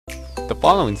The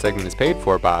following segment is paid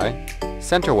for by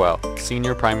CenterWell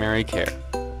Senior Primary Care.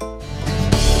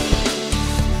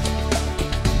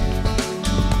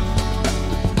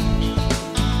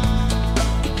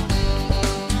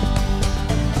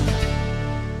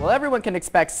 Well, everyone can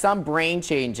expect some brain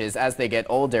changes as they get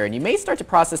older, and you may start to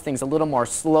process things a little more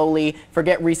slowly,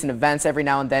 forget recent events every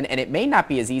now and then, and it may not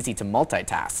be as easy to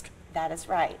multitask. That is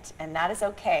right, and that is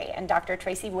okay. And Dr.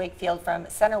 Tracy Wakefield from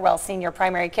CenterWell Senior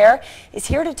Primary Care is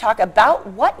here to talk about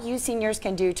what you seniors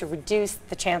can do to reduce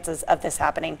the chances of this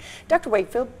happening. Dr.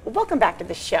 Wakefield, welcome back to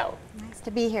the show. Nice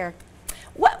to be here.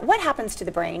 What happens to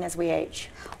the brain as we age?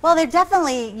 Well,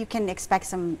 you can expect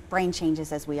some brain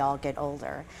changes as we all get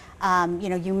older.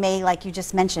 You may, like you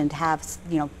just mentioned, have,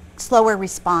 slower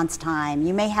response time.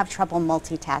 You may have trouble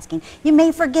multitasking. You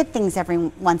may forget things every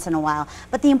once in a while.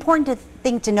 But the important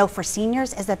thing to know for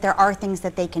seniors is that there are things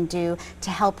that they can do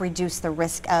to help reduce the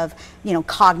risk of,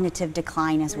 cognitive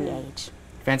decline as we age.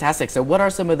 Fantastic. So what are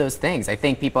some of those things? I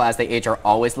think people as they age are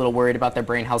always a little worried about their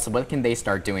brain health, so what can they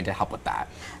start doing to help with that?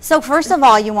 So first of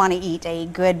all, you want to eat a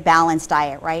good balanced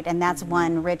diet, right? And that's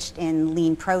one rich in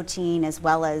lean protein as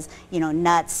well as,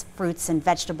 nuts, fruits and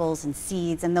vegetables and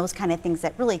seeds and those kind of things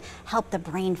that really help the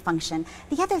brain function.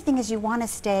 The other thing is you want to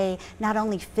stay not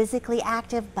only physically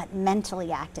active but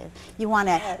mentally active. You want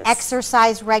to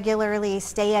exercise regularly,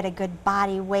 stay at a good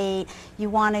body weight. You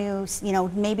want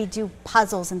to, maybe do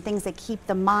puzzles and things that keep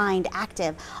the mind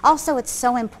active. Also, it's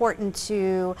so important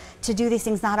to do these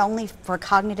things not only for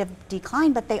cognitive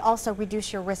decline, but they also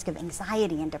reduce your risk of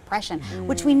anxiety and depression,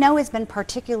 which we know has been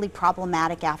particularly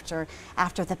problematic after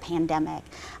the pandemic.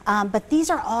 But these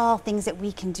are all things that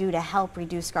we can do to help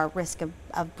reduce our risk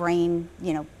of brain,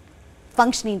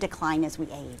 functioning decline as we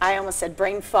age. I almost said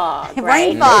brain fog,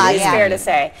 right? Brain fog, It's fair to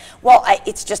say. Well,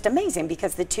 it's just amazing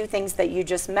because the two things that you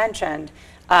just mentioned,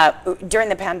 during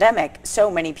the pandemic, so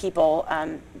many people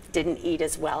didn't eat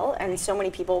as well, and so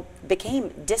many people became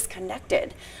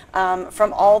disconnected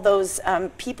from all those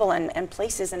people and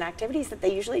places and activities that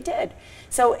they usually did.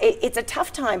 So it's a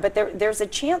tough time, but there's a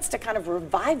chance to kind of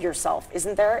revive yourself,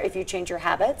 isn't there, if you change your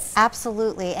habits?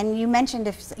 Absolutely. And you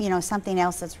mentioned something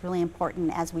else that's really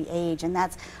important as we age, and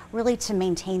that's really to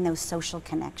maintain those social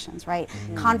connections, right?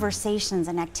 Conversations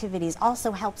and activities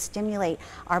also help stimulate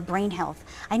our brain health.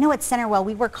 I know at CenterWell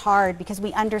we work hard because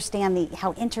we understand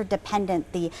how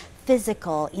interdependent the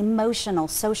physical, emotional,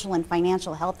 social, and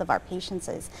financial health of our patients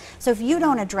is. So if you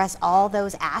don't address all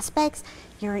those aspects,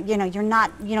 you're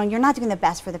not doing the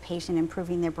best for the patient,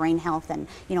 improving their brain health and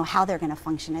how they're going to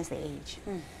function as they age.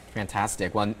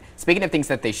 Fantastic. Well, speaking of things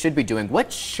that they should be doing,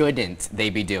 what shouldn't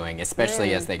they be doing,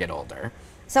 especially as they get older?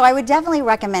 So I would definitely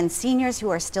recommend seniors who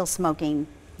are still smoking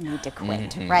need to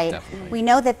quit, right? Definitely. We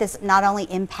know that this not only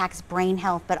impacts brain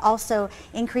health, but also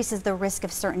increases the risk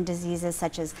of certain diseases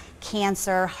such as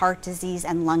cancer, heart disease,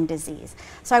 and lung disease.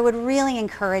 So I would really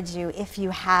encourage you, if you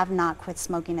have not quit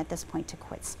smoking at this point, to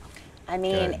quit smoking. I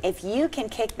mean, if you can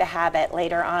kick the habit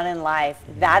later on in life,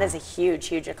 that is a huge,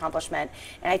 huge accomplishment.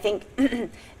 And I think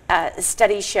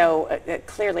studies show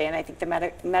clearly, and I think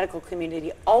the medical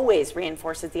community always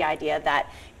reinforces the idea that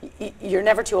you're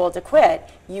never too old to quit.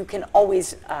 You can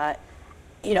always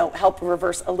help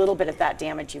reverse a little bit of that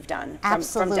damage you've done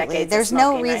from decades There's of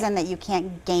smoking, no reason that you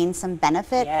can't gain some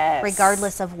benefit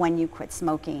regardless of when you quit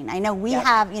smoking. I know we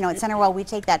have, at CenterWell, we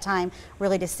take that time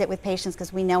really to sit with patients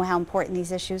because we know how important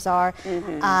these issues are,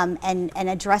 and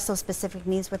address those specific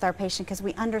needs with our patient because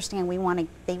we understand they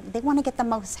want to get the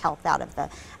most health out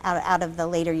of the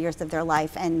later years of their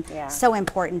life, and so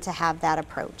important to have that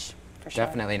approach.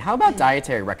 Definitely. And how about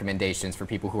dietary recommendations for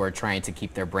people who are trying to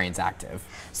keep their brains active?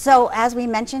 So as we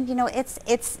mentioned,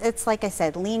 it's like I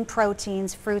said, lean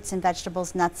proteins, fruits and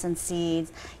vegetables, nuts and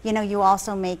seeds. You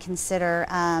also may consider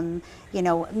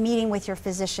meeting with your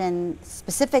physician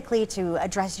specifically to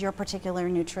address your particular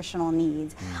nutritional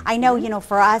needs. I know,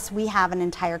 for us, we have an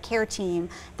entire care team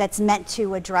that's meant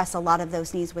to address a lot of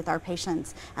those needs with our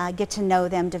patients, get to know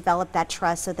them, develop that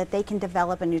trust so that they can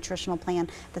develop a nutritional plan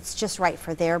that's just right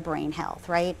for their brain health,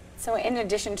 right? So in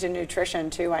addition to nutrition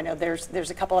too, I know there's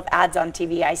a couple of ads on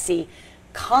TV I see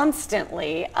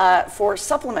constantly for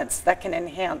supplements that can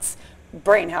enhance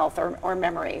brain health or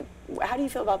memory. How do you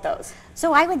feel about those?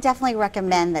 So I would definitely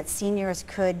recommend that seniors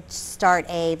could start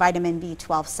a vitamin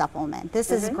B12 supplement. This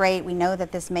is great. We know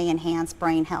that this may enhance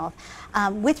brain health.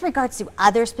 With regards to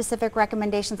other specific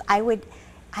recommendations, I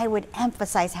would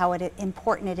emphasize how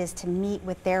important it is to meet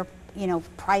with their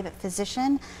private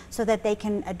physician so that they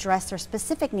can address their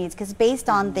specific needs, because based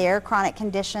on their chronic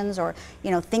conditions or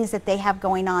things that they have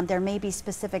going on, there may be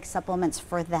specific supplements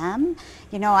for them.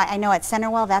 I know at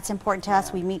CenterWell that's important to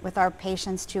us. We meet with our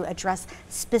patients to address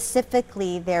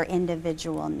specifically their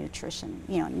individual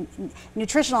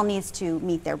nutritional needs to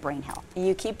meet their brain health.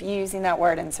 You keep using that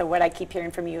word, and so what I keep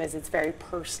hearing from you is it's very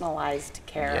personalized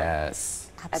care. Yes.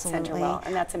 At Absolutely. CenterWell,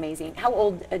 and that's amazing. How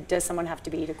old does someone have to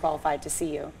be to qualify to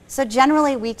see you? So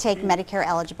generally we take Medicare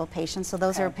eligible patients, so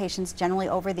those are patients generally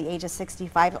over the age of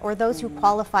 65, or those who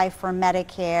qualify for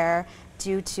Medicare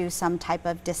due to some type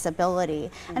of disability.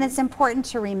 And it's important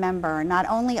to remember, not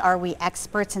only are we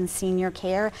experts in senior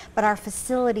care, but our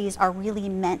facilities are really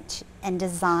meant and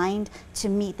designed to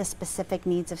meet the specific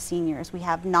needs of seniors. We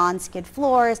have non-skid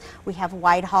floors, we have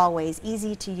wide hallways,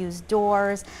 easy to use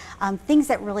doors, things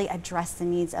that really address the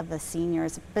needs of the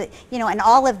seniors. But and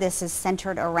all of this is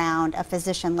centered around a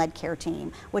physician-led care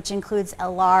team, which includes a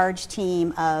large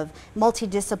team of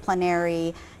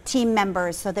multidisciplinary team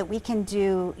members, so that we can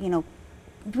do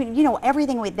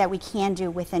everything that we can do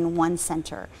within one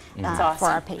center Awesome. for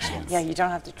our patients. Yeah, you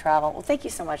don't have to travel. Well, thank you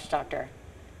so much, doctor.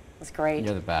 It was great.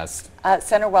 You're the best.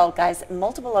 CenterWell, guys,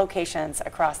 multiple locations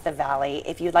across the valley.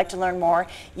 If you'd like to learn more,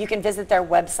 you can visit their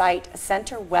website,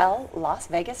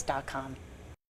 CenterWellLasVegas.com.